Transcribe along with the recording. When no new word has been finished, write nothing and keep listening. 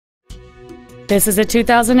This is a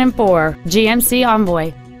 2004 GMC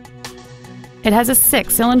Envoy. It has a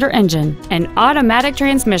 6-cylinder engine, an automatic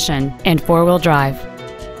transmission, and 4-wheel drive.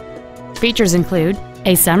 Features include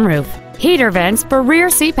a sunroof, heater vents for rear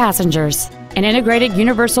seat passengers, an integrated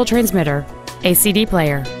universal transmitter, a CD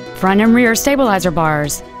player, front and rear stabilizer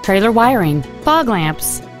bars, trailer wiring, fog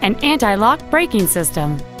lamps, an anti-lock braking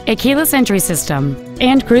system, a keyless entry system,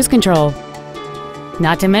 and cruise control.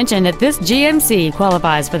 Not to mention that this GMC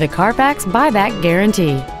qualifies for the Carfax buyback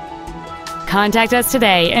guarantee. Contact us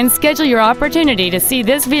today and schedule your opportunity to see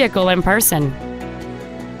this vehicle in person.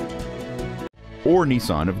 Orr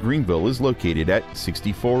Nissan of Greenville is located at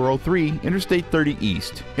 6403 Interstate 30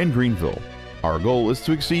 East in Greenville. Our goal is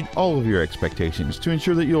to exceed all of your expectations to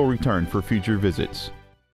ensure that you'll return for future visits.